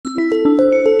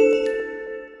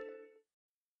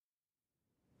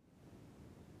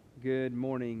Good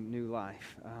morning, New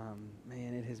Life.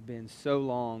 Man, it has been so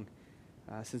long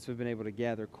since we've been able to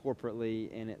gather corporately,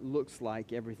 and it looks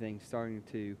like everything's starting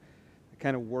to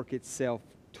kind of work itself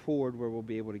toward where we'll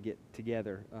be able to get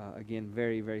together again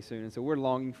very, very soon. And so we're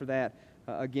longing for that.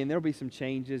 Again, there'll be some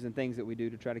changes and things that we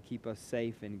do to try to keep us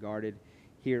safe and guarded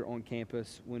here on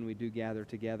campus when we do gather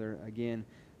together again.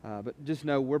 But just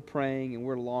know we're praying and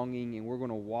we're longing, and we're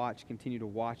going to continue to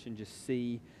watch and just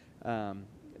see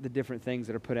the different things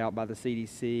that are put out by the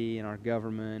CDC and our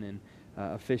government and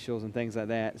officials and things like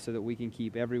that, so that we can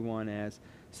keep everyone as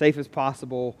safe as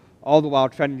possible, all the while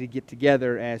trying to get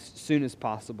together as soon as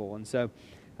possible. And so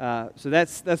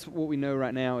that's what we know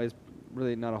right now is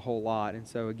really not a whole lot. And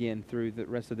so again, through the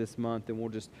rest of this month, and we'll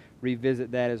just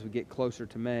revisit that as we get closer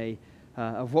to May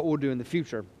of what we'll do in the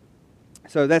future.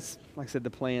 So that's, like I said,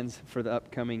 the plans for the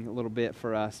upcoming little bit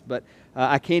for us. But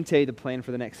I can tell you the plan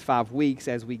for the next 5 weeks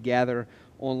as we gather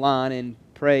online and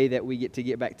pray that we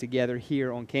get back together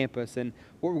here on campus. And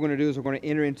what we're going to do is we're going to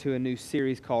enter into a new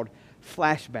series called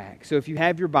Flashback. So if you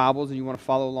have your Bibles and you want to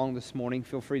follow along this morning,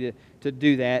 feel free to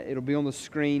do that. It'll be on the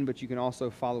screen, but you can also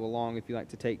follow along if you like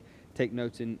to take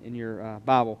notes in your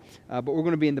Bible. But we're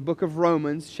going to be in the book of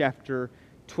Romans, chapter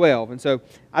 12. And so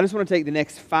I just want to take the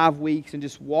next 5 weeks and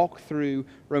just walk through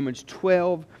Romans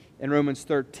 12 and Romans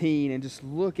 13 and just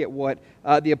look at what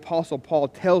the Apostle Paul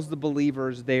tells the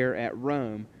believers there at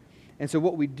Rome. And so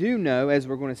what we do know, as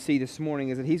we're going to see this morning,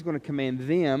 is that he's going to command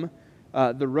them,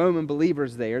 the Roman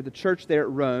believers there, the church there at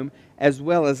Rome, as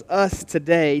well as us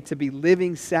today, to be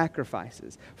living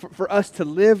sacrifices. For us to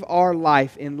live our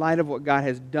life in light of what God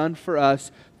has done for us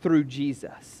through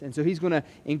Jesus. And so he's going to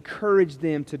encourage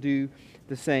them to do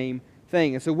the same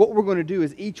thing. And so what we're going to do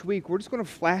is each week we're just going to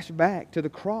flash back to the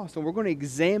cross, and we're going to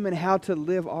examine how to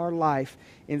live our life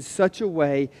in such a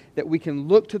way that we can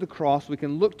look to the cross, we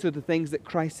can look to the things that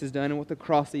Christ has done and what the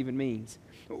cross even means.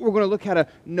 We're going to look how to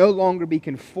no longer be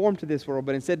conformed to this world,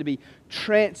 but instead to be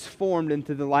transformed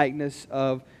into the likeness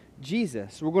of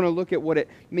Jesus. We're going to look at what it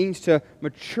means to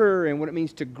mature and what it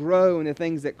means to grow in the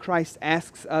things that Christ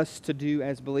asks us to do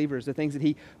as believers, the things that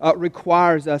He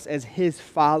requires us as His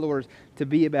followers to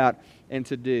be about and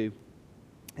to do.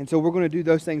 And so we're going to do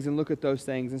those things and look at those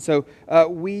things. And so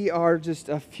we are just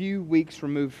a few weeks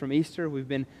removed from Easter. We've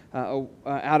been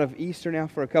out of Easter now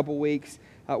for a couple weeks,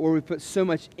 where we put so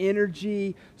much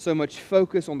energy, so much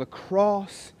focus on the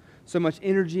cross, so much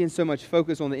energy and so much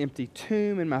focus on the empty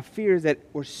tomb. And my fear is that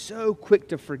we're so quick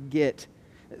to forget,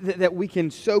 that we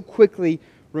can so quickly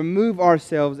remove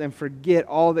ourselves and forget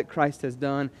all that Christ has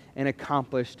done and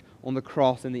accomplished on the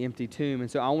cross and the empty tomb. And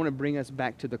so I want to bring us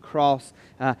back to the cross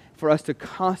for us to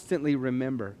constantly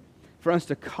remember, for us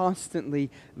to constantly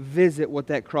visit what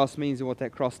that cross means and what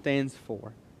that cross stands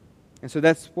for. And so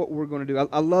that's what we're going to do.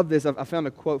 I love this. I found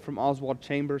a quote from Oswald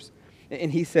Chambers,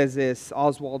 and he says this.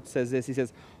 Oswald says this. He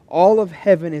says, "All of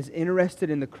heaven is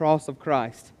interested in the cross of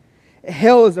Christ.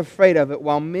 Hell is afraid of it,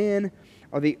 while men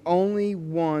are the only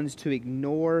ones to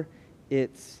ignore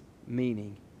its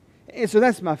meaning." And so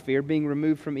that's my fear, being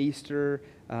removed from Easter,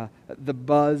 the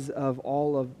buzz of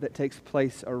all of that takes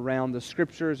place around the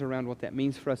Scriptures, around what that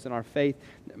means for us in our faith.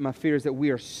 My fear is that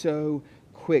we are so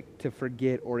quick to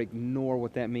forget or ignore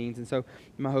what that means. And so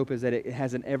my hope is that it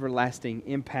has an everlasting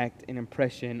impact and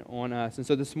impression on us. And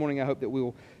so this morning I hope that we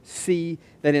will see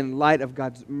that in light of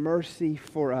God's mercy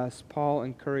for us, Paul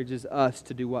encourages us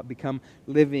to do what? Become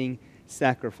living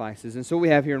sacrifices. And so we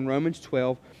have here in Romans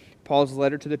 12, Paul's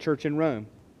letter to the church in Rome.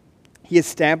 He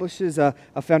establishes a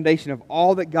foundation of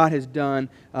all that God has done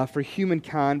for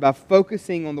humankind by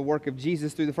focusing on the work of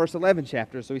Jesus through the first 11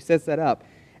 chapters. So he sets that up.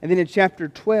 And then in chapter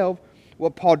 12,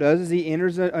 what Paul does is he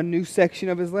enters a new section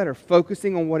of his letter,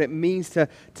 focusing on what it means to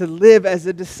live as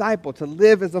a disciple, to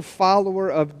live as a follower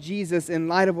of Jesus in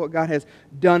light of what God has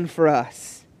done for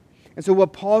us. And so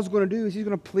what Paul's going to do is he's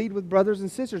going to plead with brothers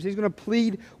and sisters. He's going to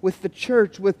plead with the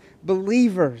church, with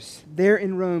believers there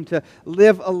in Rome to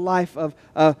live a life of,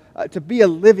 to be a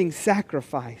living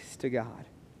sacrifice to God.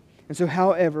 And so,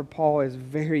 however, Paul is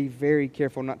very, very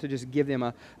careful not to just give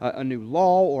them a new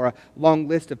law or a long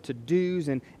list of to-dos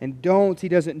and don'ts. He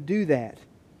doesn't do that.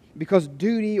 Because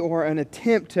duty or an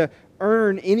attempt to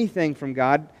earn anything from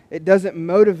God, it doesn't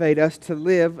motivate us to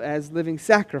live as living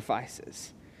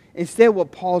sacrifices. Instead,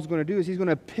 what Paul's going to do is he's going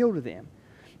to appeal to them.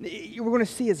 We're going to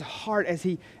see his heart as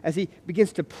he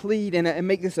begins to plead and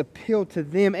make this appeal to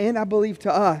them, and I believe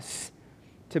to us,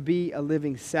 to be a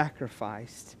living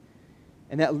sacrifice.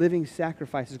 And that living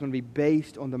sacrifice is going to be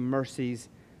based on the mercies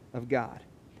of God.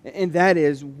 And that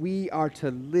is, we are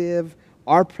to live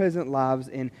our present lives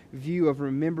in view of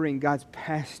remembering God's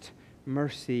past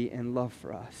mercy and love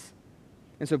for us.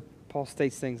 And so Paul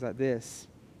states things like this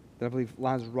that I believe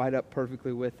lines right up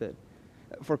perfectly with it.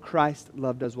 For Christ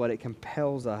loved us what? It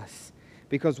compels us,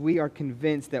 because we are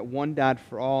convinced that one died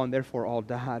for all, and therefore all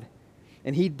died.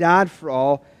 And he died for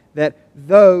all, that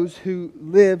those who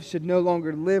live should no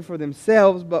longer live for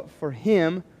themselves, but for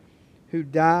him who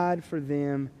died for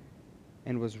them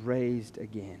and was raised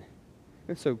again.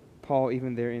 And so Paul,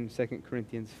 even there in 2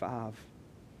 Corinthians 5,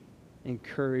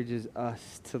 encourages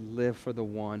us to live for the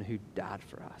one who died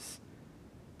for us,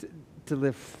 to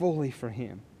live fully for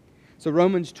him. So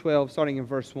Romans 12, starting in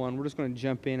verse 1, we're just going to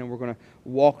jump in and we're going to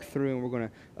walk through and we're going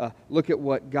to look at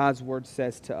what God's Word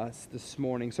says to us this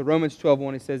morning. So Romans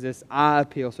 12:1, it says this, I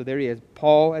appeal. So there he is.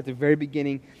 Paul, at the very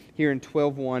beginning here in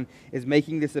 12:1, is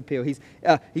making this appeal.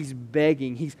 He's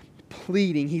begging, he's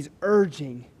pleading, he's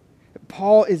urging.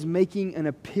 Paul is making an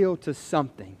appeal to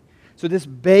something. So this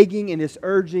begging and this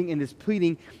urging and this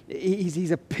pleading,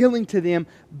 he's appealing to them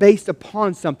based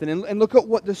upon something. And look at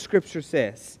what the Scripture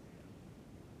says.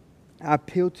 I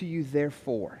appeal to you,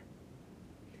 therefore.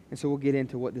 And so we'll get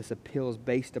into what this appeal is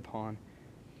based upon.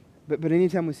 But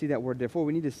anytime we see that word therefore,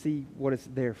 we need to see what it's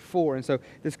there for. And so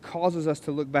this causes us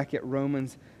to look back at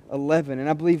Romans 11. And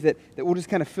I believe that we'll just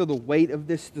kind of feel the weight of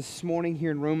this morning here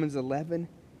in Romans 11.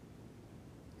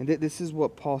 And this is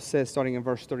what Paul says starting in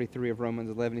verse 33 of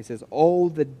Romans 11. He says, oh,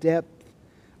 the depth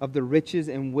of the riches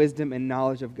and wisdom and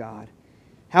knowledge of God.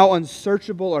 How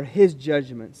unsearchable are his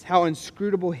judgments, how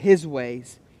inscrutable his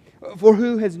ways. For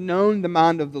who has known the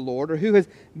mind of the Lord, or who has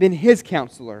been his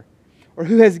counselor, or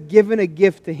who has given a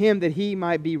gift to him that he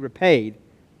might be repaid?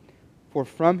 For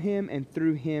from him and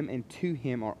through him and to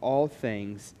him are all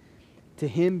things. To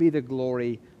him be the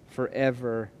glory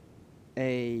forever.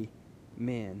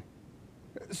 Amen.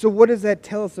 So what does that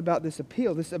tell us about this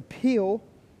appeal? This appeal,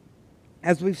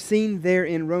 as we've seen there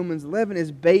in Romans 11,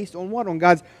 is based on what? On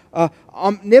God's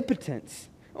omnipotence,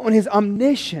 on his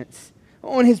omniscience,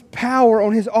 on his power,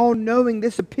 on his all-knowing.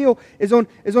 This appeal is on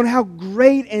how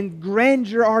great and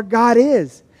grandeur our God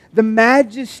is. The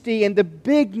majesty and the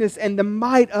bigness and the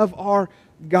might of our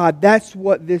God. That's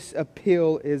what this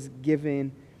appeal is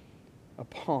given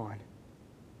upon.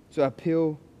 So I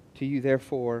appeal to you,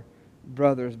 therefore,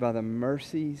 brothers, by the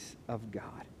mercies of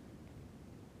God.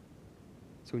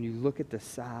 So when you look at the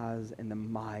size and the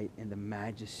might and the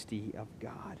majesty of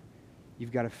God,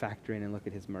 you've got to factor in and look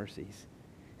at his mercies.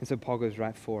 And so Paul goes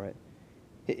right for it.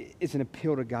 It's an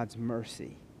appeal to God's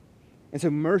mercy. And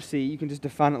so mercy, you can just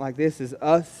define it like this, is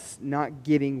us not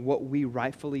getting what we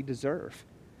rightfully deserve.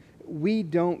 We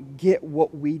don't get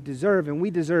what we deserve. And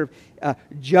we deserve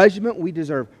judgment. We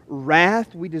deserve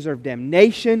wrath. We deserve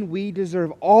damnation. We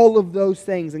deserve all of those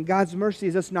things. And God's mercy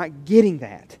is us not getting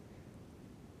that.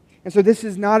 And so this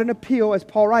is not an appeal, as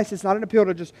Paul writes, it's not an appeal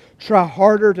to just try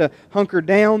harder, to hunker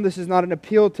down. This is not an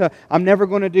appeal to, I'm never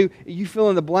going to do, you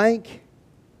fill in the blank.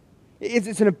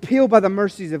 It's an appeal by the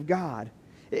mercies of God.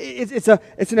 It's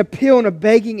an appeal and a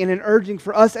begging and an urging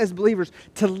for us as believers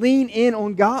to lean in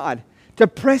on God, to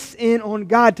press in on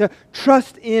God, to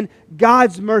trust in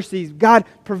God's mercies, God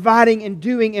providing and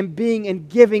doing and being and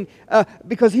giving,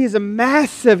 because He is a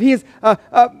massive, He is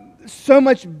so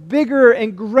much bigger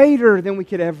and greater than we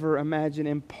could ever imagine.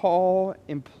 And Paul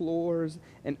implores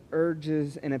and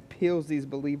urges and appeals these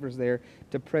believers there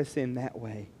to press in that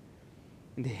way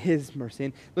into His mercy.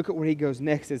 And look at where he goes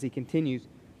next as he continues.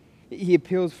 He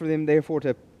appeals for them, therefore,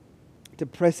 to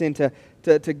press into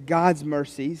to God's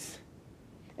mercies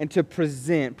and to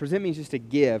present. Present means just to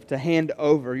give, to hand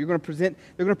over. They're going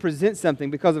to present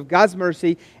something because of God's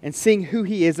mercy and seeing who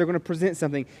He is. They're going to present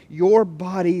something. Your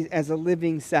bodies as a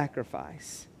living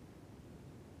sacrifice.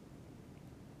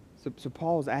 So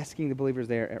Paul is asking the believers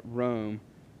there at Rome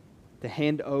to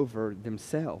hand over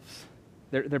themselves,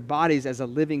 their bodies as a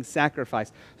living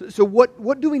sacrifice. So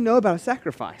what do we know about a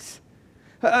sacrifice?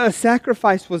 A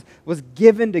sacrifice was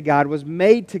given to God, was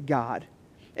made to God.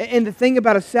 And the thing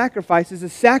about a sacrifice is a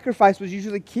sacrifice was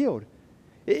usually killed.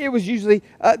 It was usually,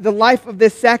 the life of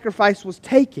this sacrifice was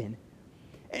taken.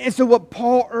 And so what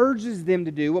Paul urges them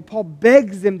to do, what Paul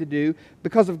begs them to do,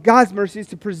 because of God's mercy, is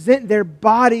to present their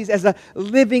bodies as a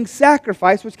living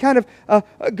sacrifice, which kind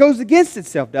of goes against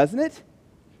itself, doesn't it?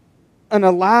 An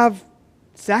alive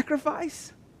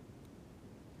sacrifice?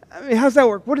 I mean, how does that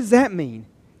work? What does that mean?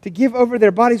 To give over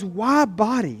their bodies? Why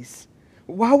bodies?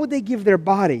 Why would they give their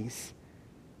bodies?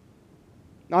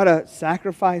 Not a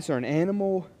sacrifice or an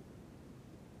animal.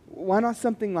 Why not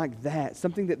something like that?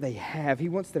 Something that they have. He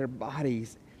wants their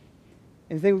bodies.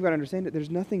 And the thing we've got to understand that there's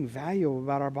nothing valuable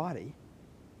about our body.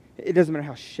 It doesn't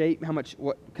matter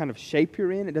what kind of shape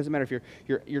you're in. It doesn't matter if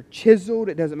you're chiseled.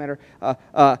 It doesn't matter.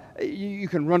 You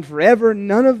can run forever.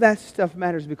 None of that stuff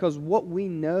matters, because what we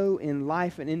know in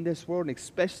life and in this world, and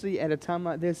especially at a time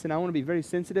like this, and I want to be very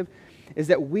sensitive, is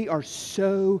that we are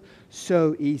so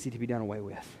easy to be done away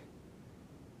with.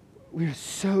 We are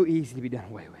so easy to be done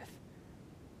away with.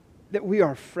 That we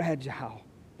are fragile.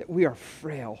 That we are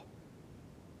frail.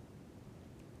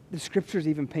 The Scriptures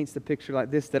even paints the picture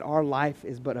like this, that our life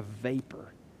is but a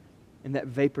vapor. And that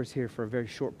vapor is here for a very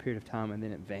short period of time, and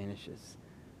then it vanishes.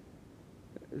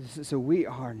 So we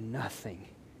are nothing.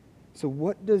 So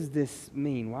what does this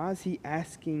mean? Why is he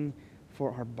asking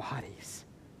for our bodies?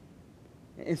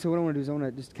 And so what I want to do is I want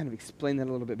to just kind of explain that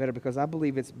a little bit better, because I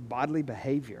believe it's bodily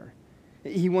behavior.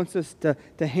 He wants us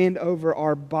to hand over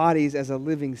our bodies as a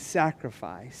living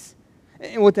sacrifice.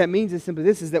 And what that means is simply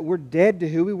this, is that we're dead to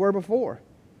who we were before.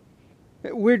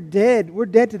 We're dead. We're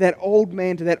dead to that old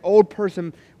man, to that old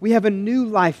person. We have a new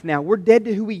life now. We're dead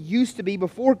to who we used to be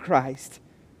before Christ.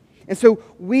 And so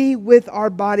we, with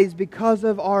our bodies, because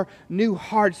of our new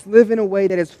hearts, live in a way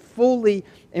that is fully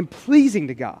and pleasing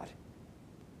to God.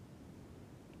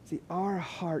 See, our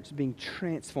hearts being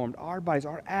transformed, our bodies,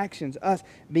 our actions, us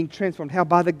being transformed. How?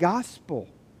 By the gospel.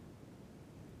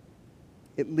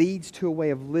 It leads to a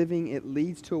way of living. It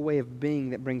leads to a way of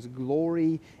being that brings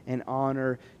glory and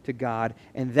honor to God.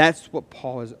 And that's what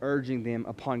Paul is urging them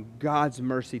upon God's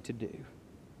mercy to do.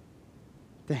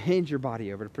 To hand your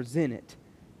body over, to present it.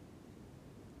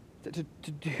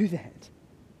 To do that.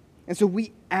 And so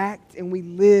we act and we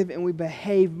live and we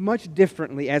behave much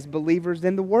differently as believers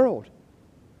than the world.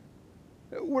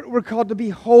 We're called to be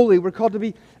holy. We're called to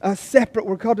be separate.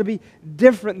 We're called to be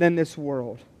different than this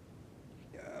world.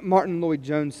 Martin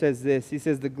Lloyd-Jones says this. He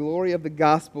says, the glory of the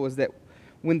gospel is that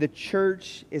when the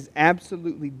church is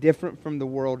absolutely different from the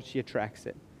world, she attracts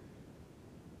it.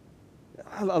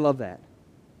 I love that.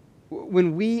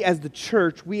 When we as the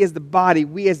church, we as the body,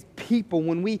 we as people,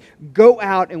 when we go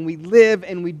out and we live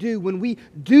and we do, when we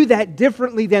do that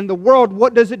differently than the world,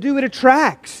 what does it do? It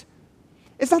attracts.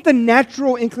 It's not the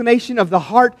natural inclination of the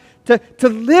heart to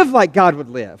live like God would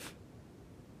live.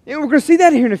 And we're going to see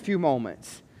that here in a few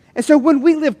moments. And so when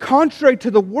we live contrary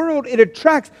to the world, it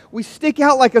attracts. We stick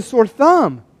out like a sore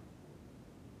thumb.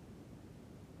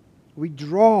 We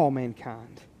draw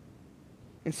mankind.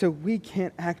 And so we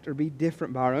can't act or be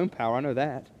different by our own power. I know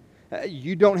that.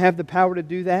 You don't have the power to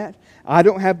do that. I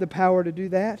don't have the power to do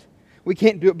that. We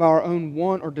can't do it by our own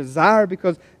want or desire,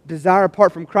 because desire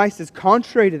apart from Christ is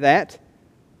contrary to that.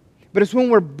 But it's when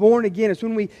we're born again, it's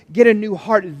when we get a new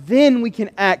heart, then we can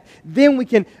act, then we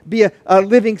can be a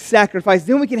living sacrifice,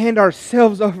 then we can hand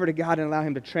ourselves over to God and allow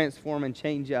Him to transform and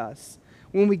change us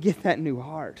when we get that new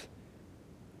heart.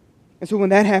 And so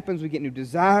when that happens, we get new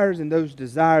desires, and those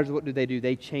desires, what do?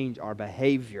 They change our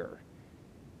behavior.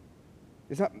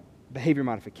 It's not behavior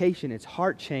modification, it's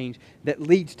heart change that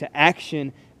leads to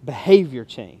action, behavior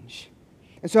change.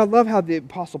 And so I love how the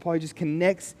Apostle Paul just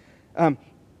connects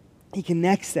he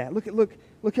connects that. Look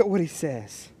at what he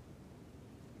says.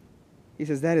 He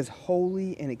says, that is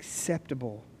holy and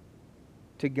acceptable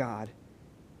to God,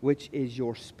 which is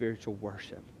your spiritual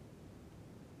worship.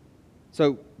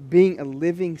 So being a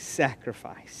living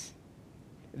sacrifice,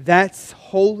 that's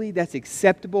holy, that's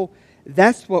acceptable,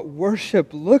 that's what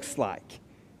worship looks like.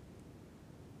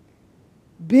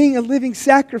 Being a living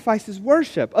sacrifice is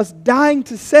worship. Us dying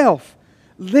to self,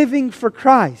 living for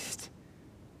Christ.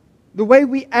 The way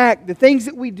we act, the things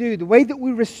that we do, the way that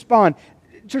we respond.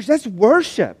 Church, that's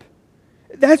worship.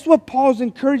 That's what Paul's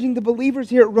encouraging the believers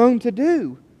here at Rome to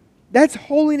do. That's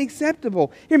holy and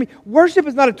acceptable. Hear me, worship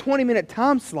is not a 20-minute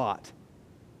time slot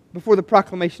before the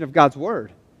proclamation of God's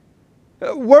Word.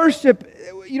 Worship,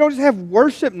 you don't just have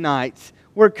worship nights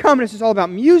where come and it's just all about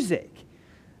music.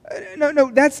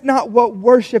 No, that's not what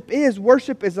worship is.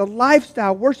 Worship is a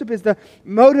lifestyle. Worship is the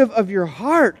motive of your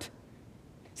heart.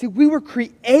 See, we were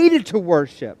created to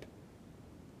worship.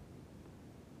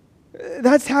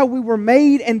 That's how we were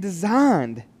made and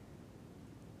designed.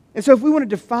 And so if we want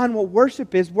to define what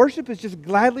worship is just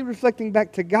gladly reflecting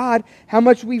back to God how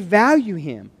much we value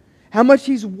Him, how much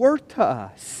He's worth to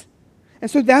us.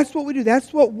 And so that's what we do.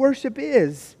 That's what worship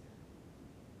is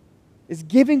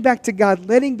giving back to God,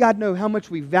 letting God know how much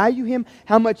we value Him,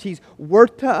 how much He's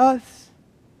worth to us,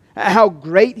 how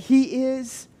great He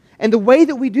is. And the way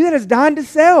that we do that is dying to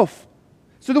self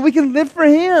so that we can live for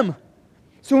Him.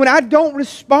 So when I don't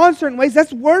respond certain ways,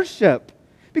 that's worship.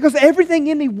 Because everything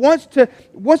in me wants to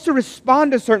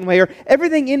respond a certain way, or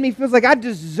everything in me feels like I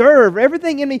deserve, or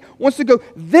everything in me wants to go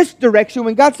this direction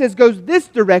when God says goes this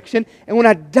direction. And when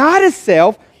I die to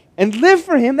self and live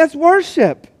for Him, that's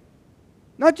worship.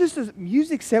 Not just a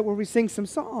music set where we sing some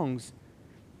songs,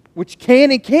 which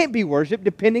can and can't be worship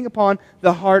depending upon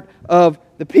the heart of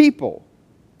the people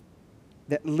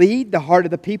that lead, the heart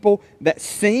of the people that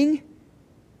sing.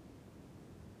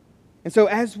 And so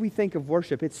as we think of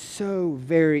worship, it's so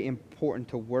very important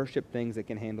to worship things that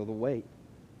can handle the weight,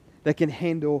 that can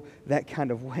handle that kind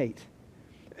of weight.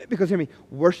 Because hear me,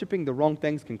 worshiping the wrong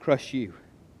things can crush you.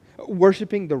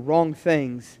 Worshiping the wrong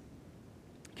things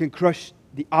can crush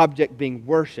the object being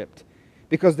worshipped,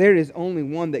 because there is only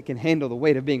one that can handle the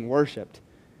weight of being worshipped.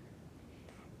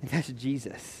 And that's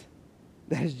Jesus.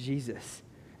 That is Jesus.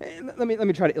 And let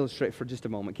me try to illustrate for just a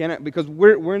moment, can I? Because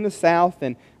we're in the South,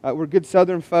 and we're good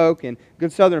Southern folk, and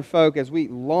good Southern folk, as we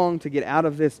long to get out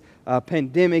of this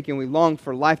pandemic and we long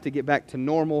for life to get back to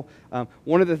normal,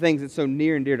 one of the things that's so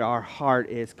near and dear to our heart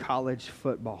is college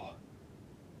football.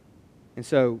 And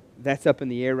so that's up in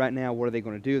the air right now. What are they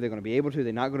going to do? Are they going to be able to?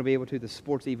 They're not going to be able to. The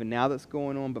sports even now that's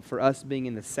going on. But for us being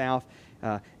in the South,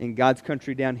 in God's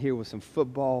country down here with some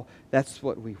football, that's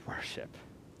what we worship.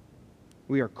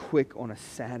 We are quick on a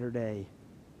Saturday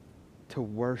to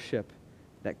worship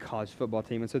that college football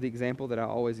team. And so the example that I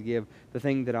always give, the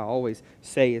thing that I always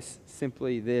say is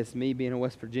simply this. Me being a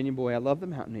West Virginia boy, I love the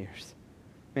Mountaineers.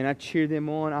 Man, I cheer them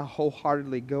on. I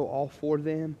wholeheartedly go all for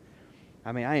them.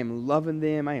 I mean, I am loving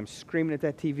them. I am screaming at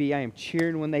that TV. I am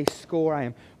cheering when they score. I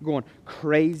am going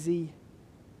crazy.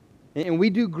 And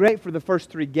we do great for the first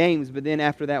 3 games, but then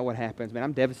after that, what happens? Man,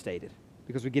 I'm devastated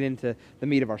because we get into the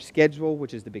meat of our schedule,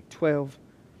 which is the Big 12.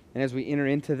 And as we enter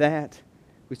into that,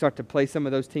 we start to play some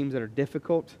of those teams that are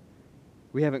difficult.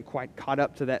 We haven't quite caught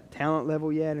up to that talent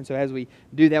level yet. And so as we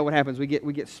do that, what happens? We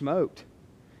get smoked.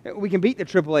 We can beat the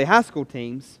AAA high school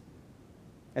teams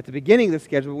at the beginning of the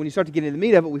schedule, but when you start to get into the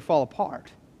meat of it, we fall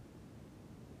apart.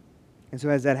 And so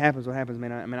as that happens, what happens,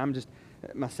 man? I'm just,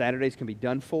 my Saturdays can be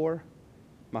done for.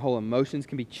 My whole emotions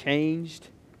can be changed.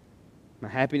 My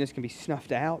happiness can be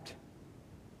snuffed out.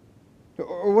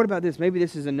 Or what about this? Maybe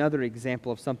this is another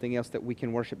example of something else that we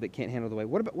can worship that can't handle the weight.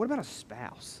 What about a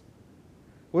spouse?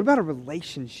 What about a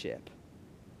relationship?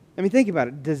 I mean, think about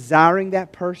it. Desiring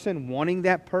that person, wanting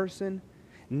that person,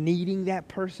 needing that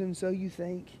person, so you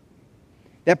think.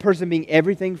 That person being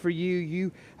everything for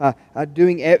you,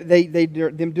 doing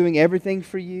everything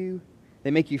for you.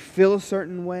 They make you feel a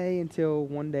certain way until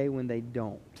one day when they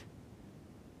don't.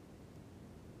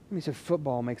 I mean, so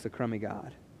football makes a crummy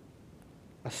God.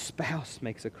 A spouse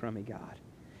makes a crummy God.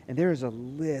 And there is a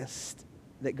list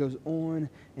that goes on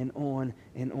and on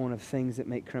and on of things that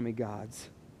make crummy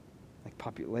gods. Like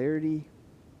popularity,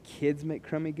 kids make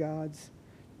crummy gods,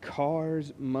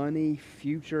 cars, money,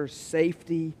 future,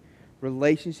 safety,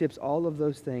 relationships, all of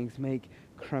those things make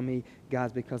crummy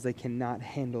gods because they cannot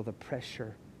handle the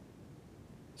pressure.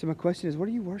 So my question is, what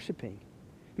are you worshiping?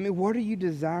 I mean, what are you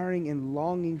desiring and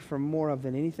longing for more of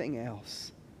than anything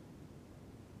else?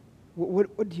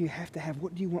 What do you have to have?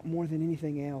 What do you want more than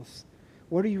anything else?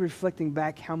 What are you reflecting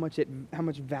back how much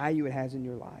value it has in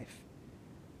your life?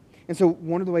 And so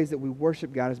one of the ways that we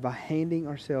worship God is by handing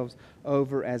ourselves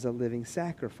over as a living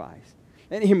sacrifice.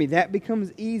 And hear me, that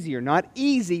becomes easier. Not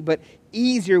easy, but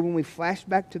easier when we flash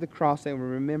back to the cross and we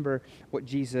remember what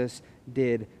Jesus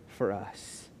did for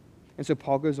us. And so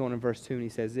Paul goes on in verse 2 and he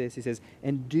says this. He says,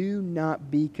 and do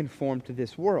not be conformed to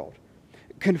this world.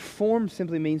 Conform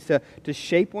simply means to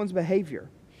shape one's behavior.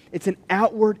 It's an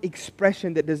outward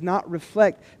expression that does not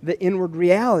reflect the inward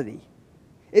reality.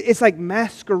 It's like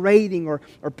masquerading or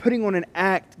putting on an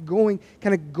act, going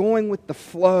with the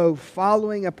flow,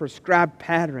 following a prescribed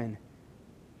pattern.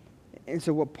 And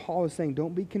so what Paul is saying,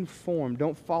 don't be conformed.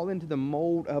 Don't fall into the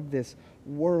mold of this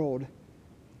world.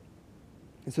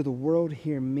 And so the world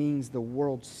here means the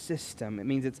world system. It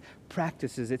means its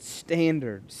practices, its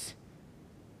standards.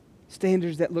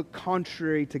 Standards that look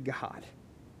contrary to God.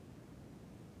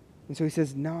 And so he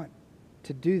says not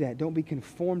to do that. Don't be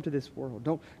conformed to this world.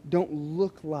 Don't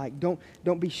look like,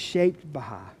 don't be shaped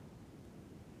by.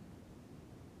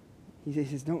 He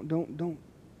says don't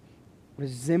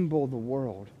resemble the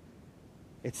world.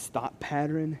 Its thought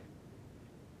pattern,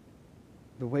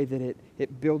 the way that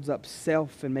it builds up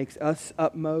self and makes us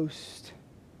upmost.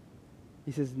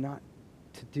 He says not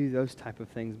to do those type of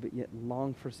things, but yet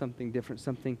long for something different,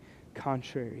 something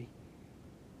contrary.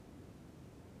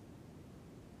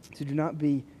 So do not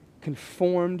be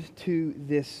conformed to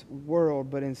this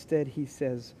world, but instead he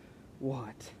says,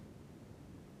 what?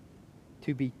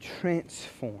 To be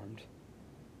transformed.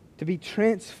 To be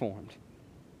transformed.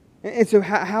 And so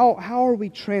how are we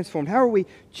transformed? How are we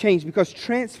changed? Because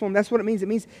transformed, that's what it means. It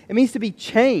means to be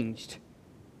changed.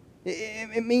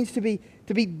 It means to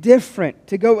be different,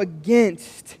 to go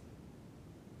against,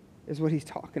 is what he's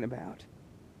talking about.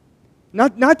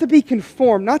 Not to be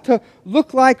conformed, not to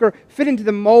look like or fit into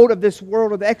the mold of this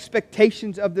world or the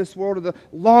expectations of this world or the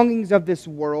longings of this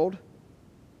world,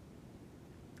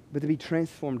 but to be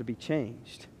transformed, to be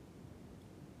changed.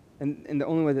 And the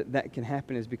only way that that can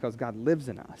happen is because God lives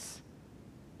in us,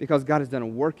 because God has done a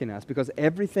work in us, because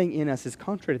everything in us is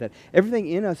contrary to that. Everything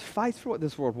in us fights for what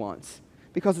this world wants,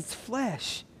 because it's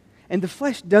flesh. And the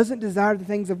flesh doesn't desire the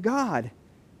things of God.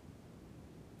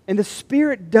 And the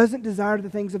Spirit doesn't desire the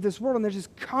things of this world. And there's this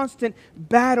constant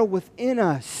battle within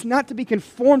us, not to be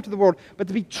conformed to the world, but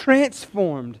to be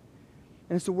transformed.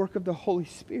 And it's the work of the Holy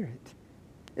Spirit.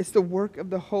 It's the work of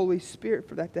the Holy Spirit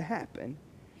for that to happen.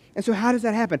 And so how does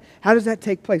that happen? How does that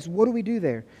take place? What do we do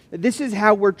there? This is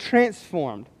how we're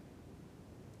transformed,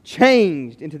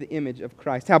 changed into the image of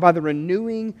Christ. How? By the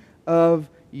renewing of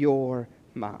your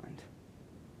mind.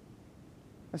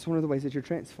 That's one of the ways that you're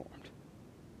transformed.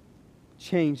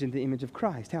 Changed into the image of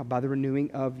Christ. How? By the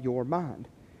renewing of your mind.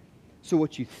 So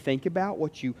what you think about,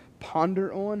 what you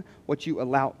ponder on, what you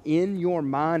allow in your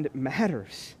mind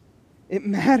matters. It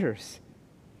matters.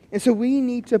 And so we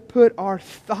need to put our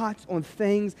thoughts on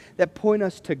things that point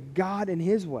us to God and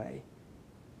His way.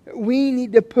 We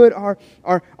need to put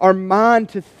our mind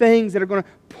to things that are going to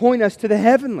point us to the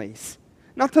heavenlies.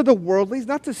 Not to the worldlies,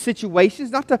 not to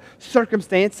situations, not to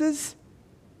circumstances.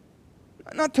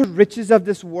 Not to riches of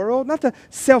this world, not to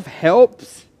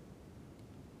self-helps,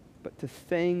 but to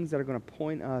things that are going to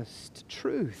point us to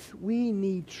truth. We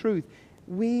need truth.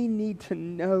 We need to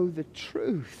know the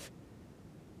truth.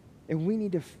 And we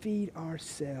need to feed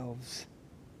ourselves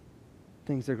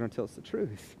things that are going to tell us the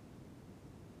truth.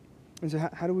 And so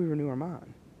how do we renew our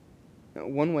mind?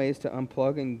 One way is to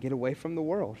unplug and get away from the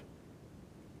world.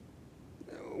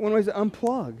 One way is to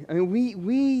unplug. I mean,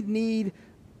 we need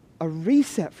a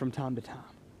reset from time to time.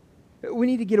 We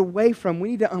need to get away from,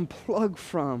 we need to unplug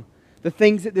from the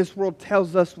things that this world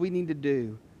tells us we need to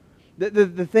do.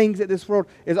 The things that this world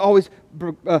is always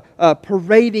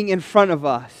parading in front of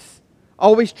us.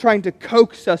 Always trying to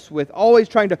coax us with, always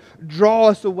trying to draw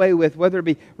us away with, whether it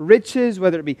be riches,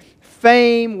 whether it be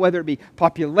fame, whether it be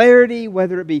popularity,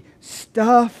 whether it be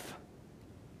stuff,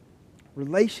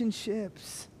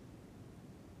 relationships.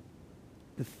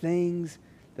 The things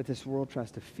that this world tries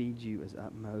to feed you as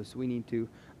utmost, we need to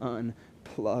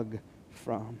unplug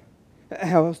from.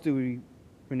 How else do we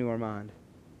renew our mind?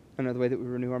 Another way that we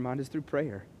renew our mind is through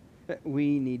prayer.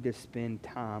 We need to spend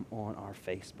time on our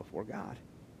face before God.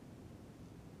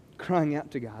 Crying out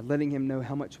to God, letting Him know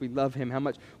how much we love Him, how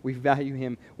much we value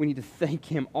Him. We need to thank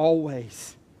Him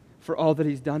always for all that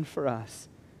He's done for us.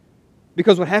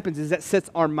 Because what happens is that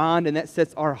sets our mind and that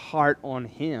sets our heart on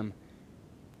Him.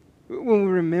 When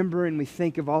we remember and we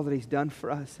think of all that He's done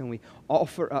for us and we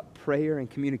offer up prayer and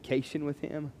communication with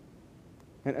Him.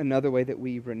 And another way that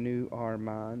we renew our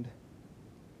mind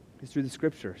is through the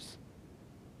Scriptures.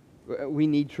 We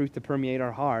need truth to permeate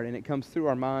our heart, and it comes through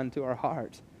our mind to our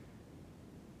heart.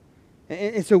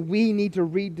 And so we need to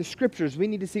read the Scriptures. We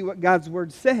need to see what God's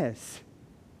Word says.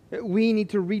 We need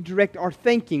to redirect our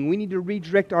thinking. We need to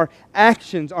redirect our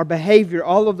actions, our behavior,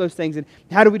 all of those things. And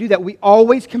how do we do that? We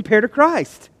always compare to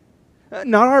Christ.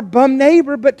 Not our bum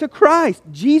neighbor, but to Christ.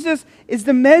 Jesus is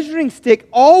the measuring stick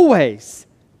always.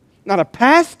 Not a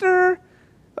pastor,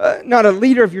 not a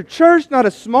leader of your church, not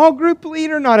a small group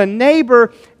leader, not a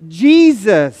neighbor.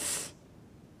 Jesus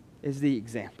is the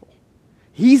example.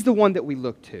 He's the one that we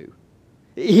look to.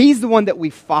 He's the one that we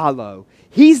follow.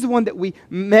 He's the one that we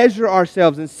measure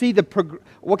ourselves and see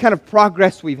what kind of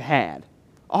progress we've had.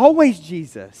 Always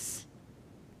Jesus.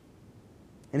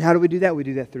 And how do we do that? We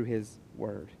do that through His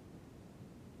Word.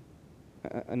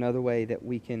 Another way that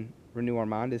we can renew our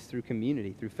mind is through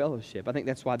community, through fellowship. I think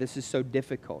that's why this is so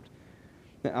difficult.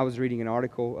 I was reading an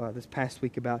article this past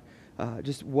week about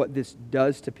just what this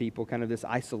does to people, kind of this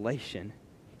isolation.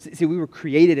 See, we were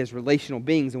created as relational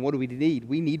beings, and what do we need?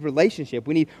 We need relationship.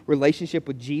 We need relationship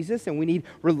with Jesus, and we need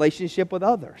relationship with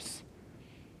others.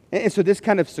 And so this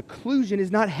kind of seclusion is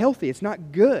not healthy. It's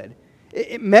not good.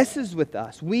 It messes with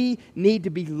us. We need to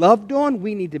be loved on.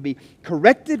 We need to be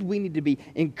corrected. We need to be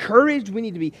encouraged. We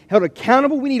need to be held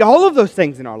accountable. We need all of those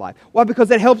things in our life. Why? Because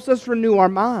that helps us renew our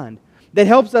mind. That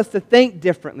helps us to think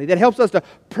differently. That helps us to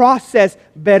process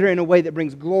better in a way that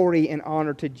brings glory and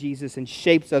honor to Jesus and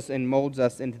shapes us and molds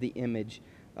us into the image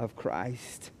of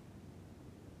Christ.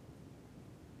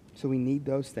 So we need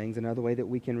those things. Another way that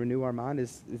we can renew our mind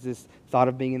is this thought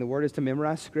of being in the Word, is to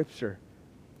memorize Scripture.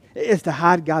 Is to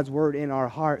hide God's Word in our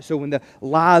heart. So when the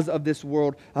lies of this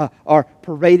world are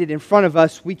paraded in front of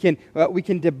us, we can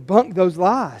debunk those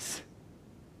lies.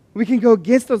 We can go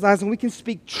against those lies and we can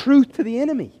speak truth to the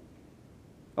enemy.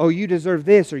 Oh, you deserve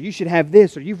this, or you should have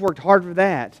this, or you've worked hard for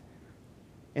that.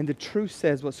 And the truth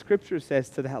says, what Scripture says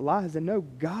to that lie is that no,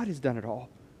 God has done it all.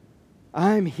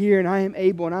 I'm here and I am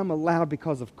able and I'm allowed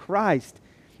because of Christ.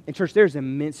 And church, there's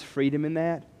immense freedom in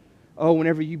that. Oh,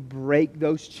 whenever you break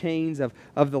those chains of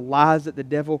the lies that the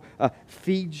devil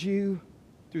feeds you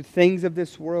through things of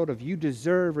this world, of you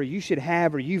deserve or you should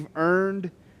have or you've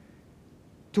earned,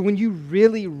 to when you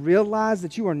really realize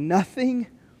that you are nothing,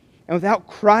 and without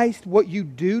Christ, what you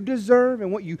do deserve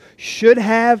and what you should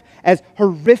have, as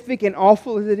horrific and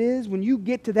awful as it is, when you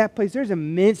get to that place, there's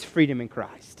immense freedom in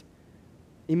Christ.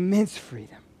 Immense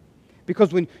freedom.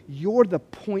 Because when you're the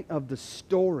point of the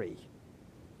story,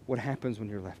 what happens when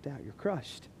you're left out? You're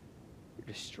crushed. You're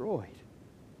destroyed.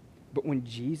 But when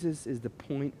Jesus is the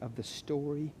point of the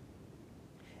story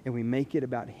and we make it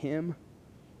about Him,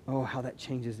 oh, how that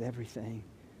changes everything.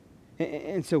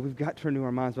 And so we've got to renew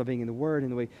our minds by being in the Word.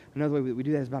 And another way we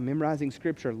do that is by memorizing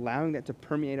Scripture, allowing that to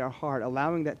permeate our heart,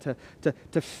 allowing that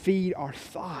to feed our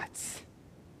thoughts.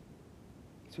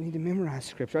 So we need to memorize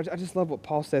Scripture. I just love what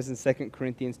Paul says in 2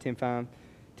 Corinthians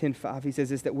 10:5. He says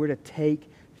this, that we're to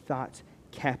take thoughts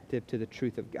captive to the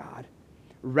truth of God,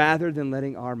 rather than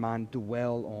letting our mind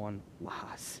dwell on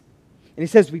lies. And he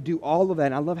says we do all of that.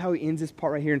 And I love how he ends this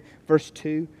part right here in verse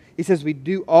 2. He says we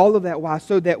do all of that. Why?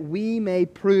 So that we may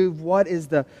prove what is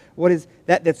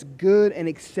that's good and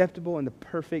acceptable in the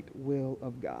perfect will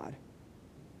of God.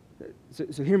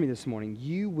 So hear me this morning.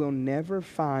 You will never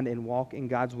find and walk in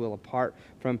God's will apart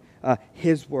from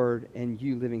His Word and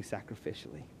you living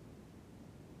sacrificially.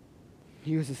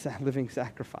 You as a living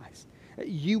sacrifice.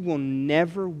 You will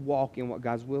never walk in what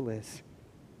God's will is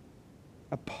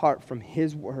apart from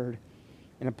His Word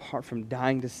and apart from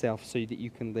dying to self so that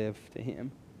you can live to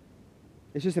Him.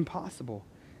 It's just impossible.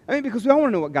 I mean, because we all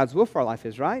want to know what God's will for our life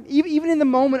is, right? Even in the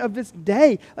moment of this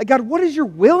day. Like, God, what is your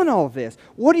will in all of this?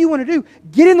 What do you want to do?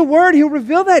 Get in the Word. He'll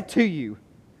reveal that to you.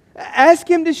 Ask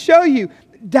Him to show you.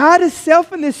 Die to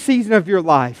self in this season of your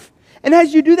life. And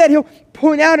as you do that, He'll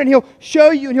point out and He'll show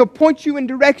you and He'll point you in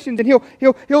directions and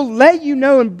He'll let you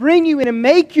know and bring you in and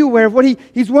make you aware of what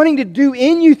He's wanting to do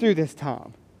in you through this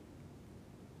time.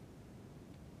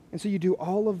 And so you do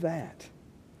all of that.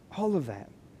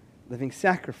 Living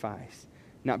sacrifice.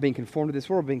 Not being conformed to this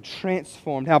world, being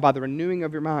transformed. How? By the renewing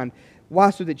of your mind.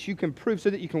 Why? So that you can prove, so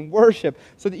that you can worship,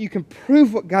 so that you can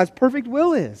prove what God's perfect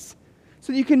will is.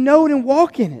 So that you can know it and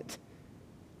walk in it.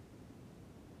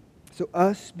 So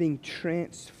us being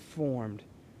transformed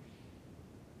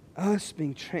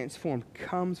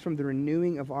comes from the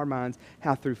renewing of our minds.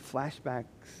 How? Through flashbacks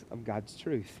of God's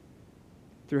truth.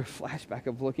 Through a flashback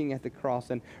of looking at the cross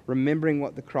and remembering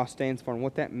what the cross stands for and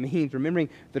what that means. Remembering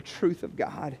the truth of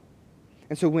God.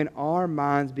 And so when our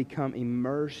minds become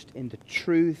immersed in the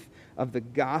truth of the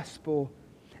gospel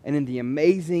and in the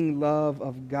amazing love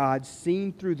of God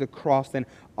seen through the cross, then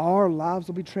our lives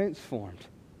will be transformed.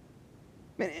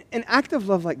 Man, an act of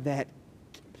love like that,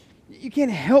 you can't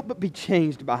help but be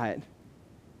changed by it.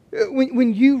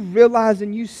 When you realize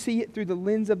and you see it through the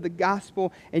lens of the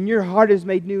gospel and your heart is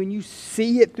made new and you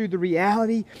see it through the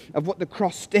reality of what the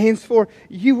cross stands for,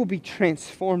 you will be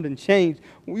transformed and changed.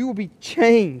 We will be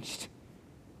changed.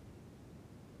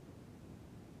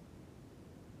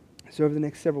 So over the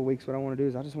next several weeks, what I want to do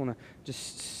is I just want to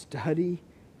just study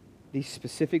these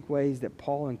specific ways that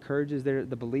Paul encourages the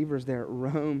believers there at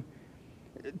Rome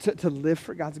to live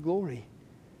for God's glory.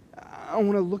 I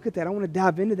want to look at that. I want to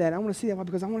dive into that. I want to see that. Why?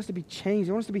 Because I want us to be changed.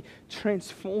 I want us to be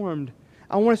transformed.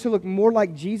 I want us to look more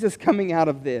like Jesus coming out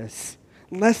of this,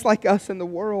 less like us in the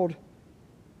world.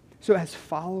 So as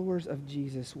followers of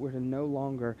Jesus, we're to no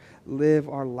longer live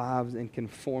our lives in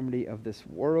conformity of this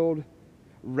world.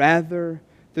 Rather,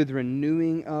 through the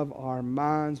renewing of our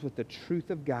minds with the truth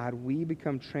of God, we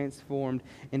become transformed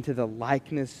into the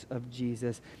likeness of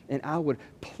Jesus. And I would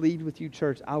plead with you,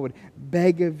 church, I would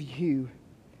beg of you,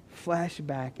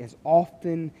 flashback as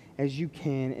often as you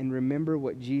can and remember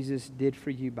what Jesus did for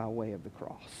you by way of the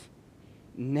cross.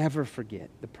 Never forget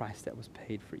the price that was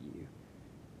paid for you,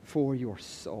 for your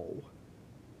soul.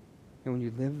 And when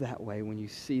you live that way, when you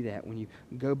see that, when you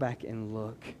go back and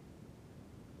look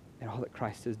at all that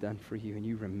Christ has done for you and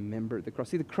you remember the cross.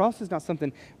 See, the cross is not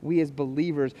something we as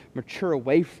believers mature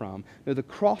away from. No, the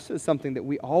cross is something that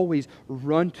we always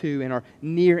run to and are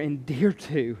near and dear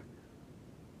to.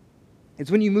 It's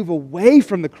when you move away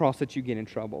from the cross that you get in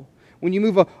trouble. When you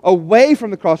move away from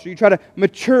the cross or you try to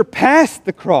mature past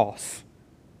the cross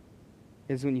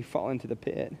is when you fall into the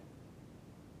pit.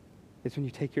 It's when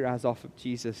you take your eyes off of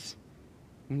Jesus.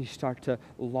 When you start to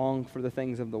long for the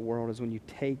things of the world is when you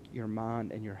take your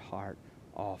mind and your heart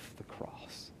off the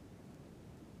cross.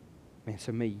 Man,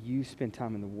 so may you spend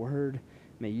time in the Word.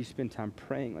 May you spend time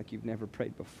praying like you've never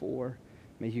prayed before.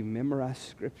 May you memorize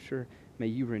Scripture. May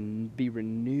you be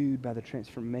renewed by the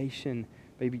transformation,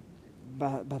 maybe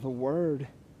by the Word,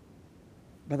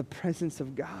 by the presence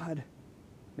of God.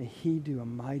 May He do a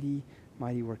mighty,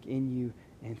 mighty work in you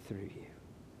and through you.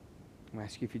 I'm going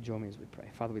to ask you if you join me as we pray.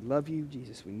 Father, we love you.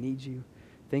 Jesus, we need you.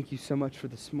 Thank you so much for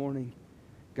this morning.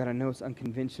 God, I know it's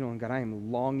unconventional, and God, I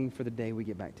am longing for the day we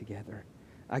get back together.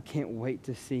 I can't wait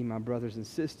to see my brothers and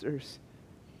sisters.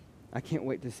 I can't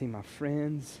wait to see my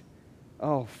friends.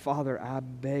 Oh, Father, I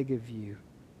beg of you,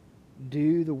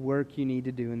 do the work you need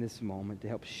to do in this moment to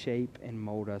help shape and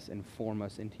mold us and form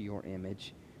us into your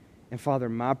image. And Father,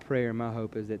 my prayer, my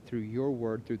hope is that through your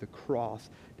word, through the cross,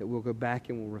 that we'll go back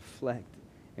and we'll reflect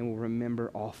and we'll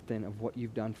remember often of what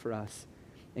you've done for us.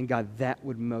 And God, that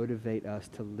would motivate us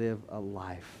to live a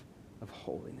life of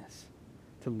holiness,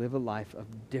 to live a life of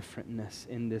differentness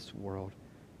in this world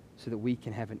so that we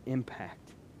can have an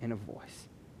impact and a voice.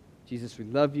 Jesus, we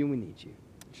love you and we need you.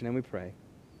 In your name we pray.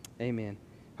 Amen.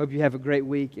 Hope you have a great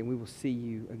week, and we will see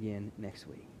you again next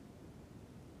week.